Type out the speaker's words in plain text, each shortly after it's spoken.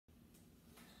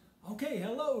Okay,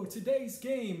 hello. Today's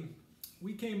game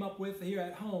we came up with here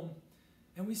at home,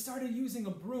 and we started using a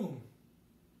broom.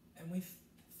 And we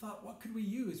thought, what could we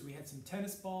use? We had some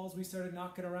tennis balls we started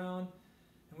knocking around,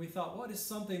 and we thought, what is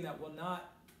something that will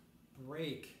not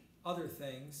break other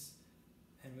things?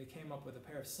 And we came up with a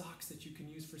pair of socks that you can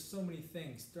use for so many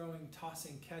things: throwing,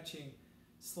 tossing, catching,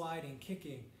 sliding,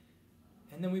 kicking.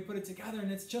 And then we put it together,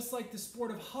 and it's just like the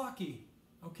sport of hockey.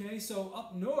 Okay, so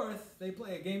up north, they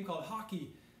play a game called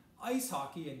hockey, ice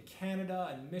hockey, in Canada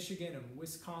and Michigan and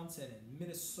Wisconsin and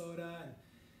Minnesota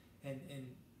and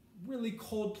really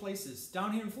cold places.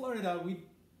 Down here in Florida,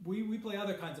 we play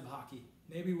other kinds of hockey.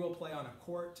 Maybe we'll play on a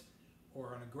court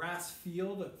or on a grass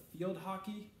field, a field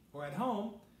hockey, or at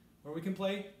home, where we can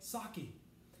play Sockey.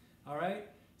 All right,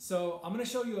 so I'm going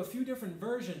to show you a few different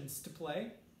versions to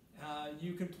play.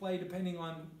 You can play depending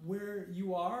on where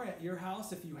you are at your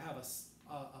house. If you have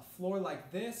a floor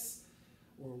like this,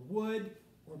 or wood,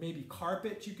 or maybe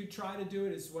carpet, you could try to do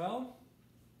it as well.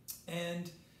 And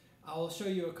I'll show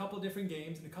you a couple different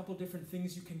games and a couple different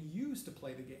things you can use to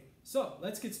play the game. So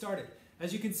let's get started.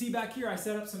 As you can see back here, I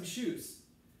set up some shoes.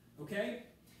 Okay?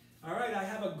 All right, I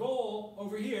have a goal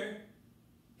over here,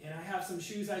 and I have some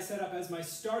shoes I set up as my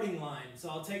starting line. So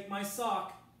I'll take my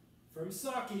sock from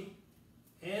Sockey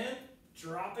and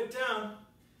drop it down.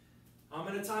 I'm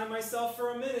going to time myself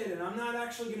for a minute, and I'm not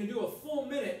actually going to do a full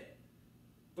minute,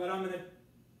 but I'm going to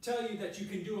tell you that you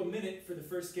can do a minute for the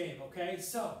first game, okay?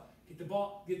 So,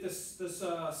 get this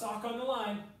sock on the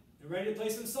line, and ready to play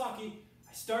some Sockey.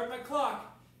 I start my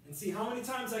clock, and see how many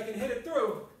times I can hit it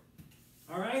through,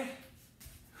 all right?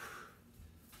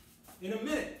 In a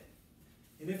minute.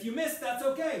 And if you miss, that's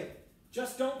okay.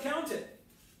 Just don't count it.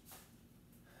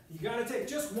 You got to take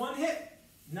just one hit,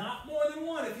 not more than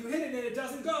one. If you hit it and it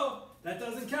doesn't go, that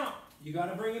doesn't count. You got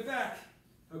to bring it back,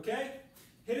 okay?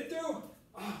 Hit it through.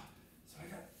 Oh, so I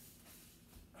got,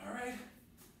 all right.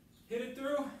 Hit it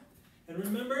through. And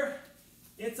remember,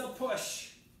 it's a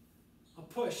push. A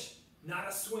push, not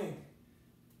a swing.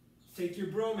 Take your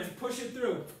broom and push it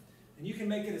through. And you can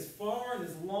make it as far and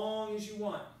as long as you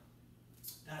want.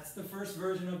 That's the first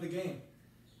version of the game.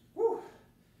 Woo!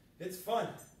 It's fun.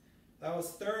 That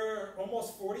was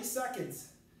almost 40 seconds.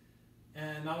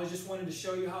 And I was just wanted to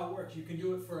show you how it works. You can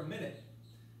do it for a minute.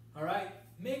 All right?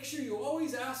 Make sure you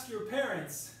always ask your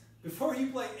parents before you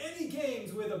play any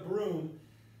games with a broom,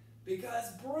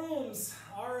 because brooms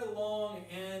are long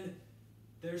and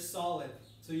they're solid.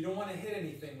 So you don't want to hit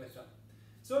anything with them.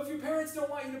 So if your parents don't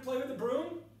want you to play with a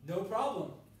broom, no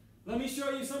problem. Let me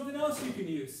show you something else you can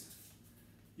use.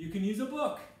 You can use a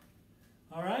book.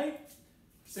 All right?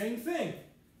 Same thing.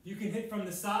 You can hit from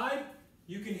the side.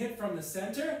 You can hit from the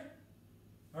center.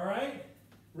 All right?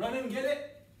 Run and get it.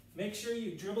 Make sure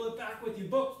you dribble it back with your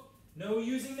book. No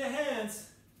using the hands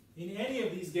in any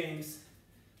of these games.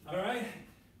 All right?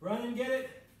 Run and get it.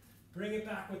 Bring it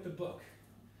back with the book.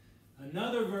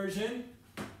 Another version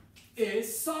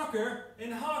is soccer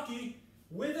and hockey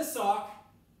with a sock,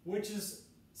 which is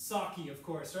Sockey, of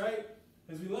course, right?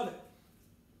 Because we love it.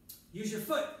 Use your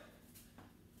foot.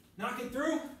 Knock it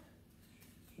through.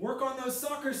 Work on those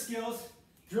soccer skills.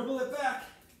 Dribble it back.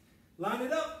 Line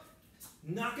it up.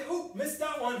 Knock it. Oh, missed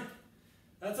that one.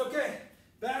 That's okay.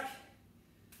 Back.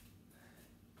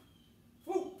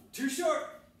 Whoa, too short.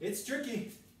 It's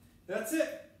tricky. That's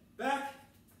it. Back.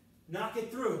 Knock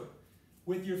it through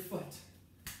with your foot.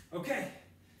 Okay.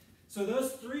 So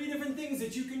those three different things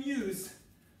that you can use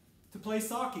to play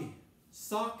Sockey.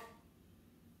 Sock,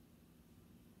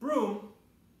 broom,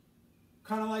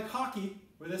 kind of like hockey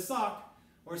with a sock,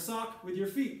 or sock with your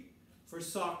feet for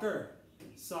soccer,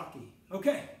 Sockey.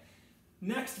 Okay,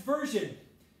 next version.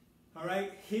 All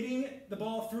right, hitting the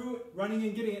ball through, running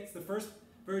and getting it. It's the first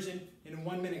version in a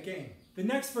 1 minute game. The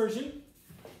next version,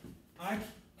 I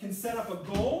can set up a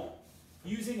goal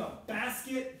using a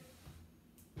basket,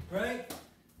 right?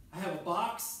 I have a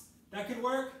box that could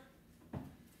work.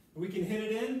 We can hit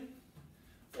it in,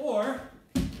 or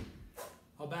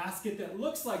a basket that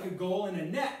looks like a goal in a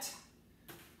net,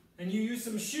 and you use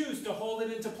some shoes to hold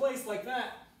it into place like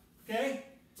that, okay?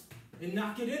 And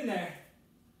knock it in there.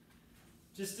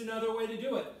 Just another way to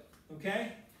do it,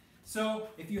 okay? So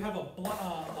if you have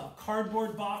a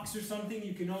cardboard box or something,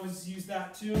 you can always use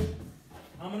that too.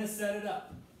 I'm going to set it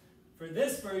up. For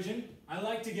this version, I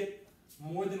like to get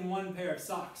more than one pair of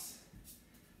socks.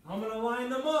 I'm going to line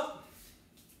them up.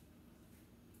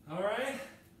 All right?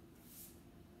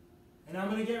 And I'm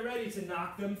going to get ready to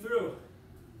knock them through.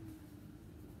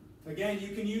 Again,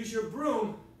 you can use your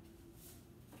broom.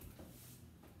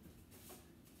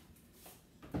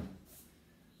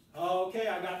 Okay,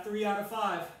 I got 3 out of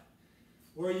 5.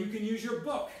 Or you can use your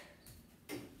book.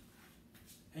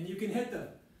 And you can hit them.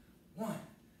 1,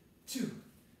 2,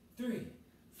 3,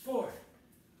 4.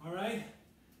 All right?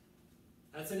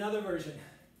 That's another version.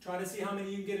 Try to see how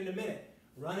many you can get in a minute.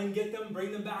 Run and get them,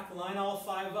 bring them back, line all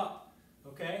 5 up.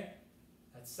 Okay?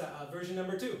 That's version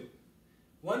number 2.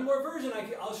 One more version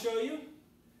I'll show you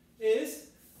is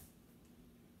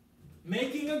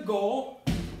making a goal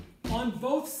on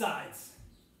both sides.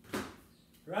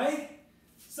 Right?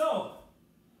 So,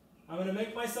 I'm going to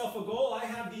make myself a goal. I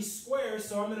have these squares,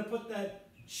 so I'm going to put the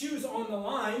shoes on the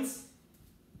lines.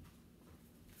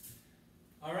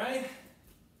 All right?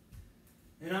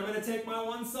 And I'm going to take my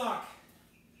one sock.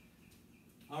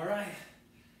 All right?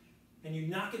 And you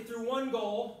knock it through one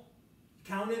goal.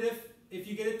 Count it if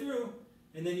you get it through.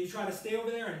 And then you try to stay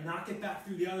over there and knock it back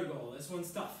through the other goal. This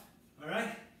one's tough. All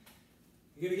right?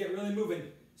 You're going to get really moving.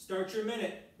 Start your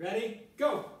minute. Ready?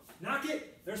 Go. Knock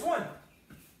it. There's one.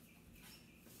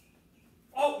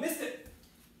 Oh, missed it.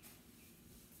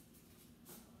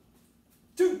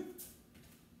 2.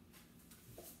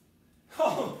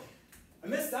 Oh, I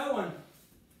missed that one.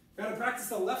 Got to practice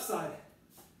the left side.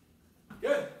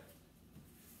 Good.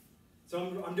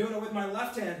 So I'm doing it with my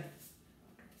left hand.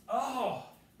 Oh,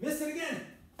 missed it again.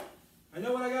 I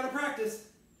know what I got to practice.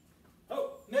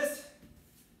 Oh, missed.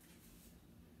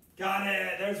 Got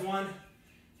it. There's one.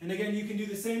 And again, you can do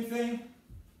the same thing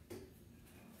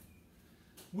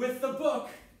with the book.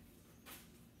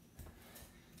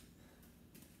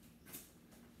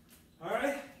 All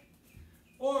right?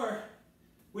 Or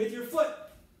with your foot.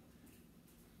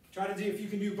 Try to do if you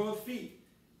can do both feet.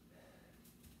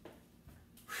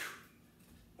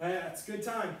 That's a good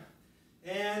time.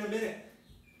 And a minute.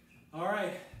 All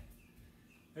right.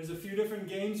 There's a few different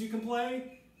games you can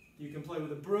play. You can play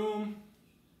with a broom.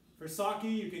 For Sockey,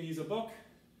 you can use a book.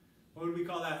 What would we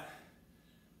call that?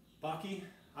 Baki?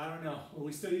 I don't know. Well,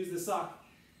 we still use the sock.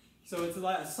 So it's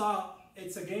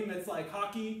a game that's like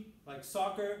hockey, like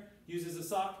soccer, uses a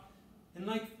sock. And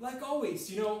like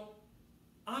always, you know,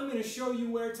 I'm going to show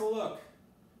you where to look,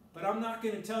 but I'm not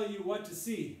going to tell you what to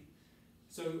see.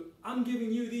 So I'm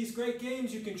giving you these great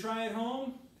games you can try at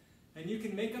home, and you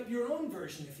can make up your own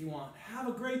version if you want. Have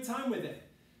a great time with it.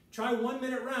 Try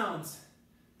 1-minute rounds.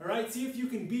 All right, see if you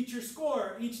can beat your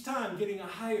score each time, getting a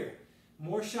higher,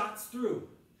 more shots through.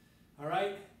 All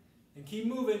right, and keep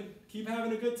moving, keep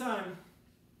having a good time.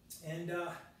 And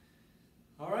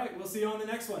all right, we'll see you on the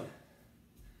next one.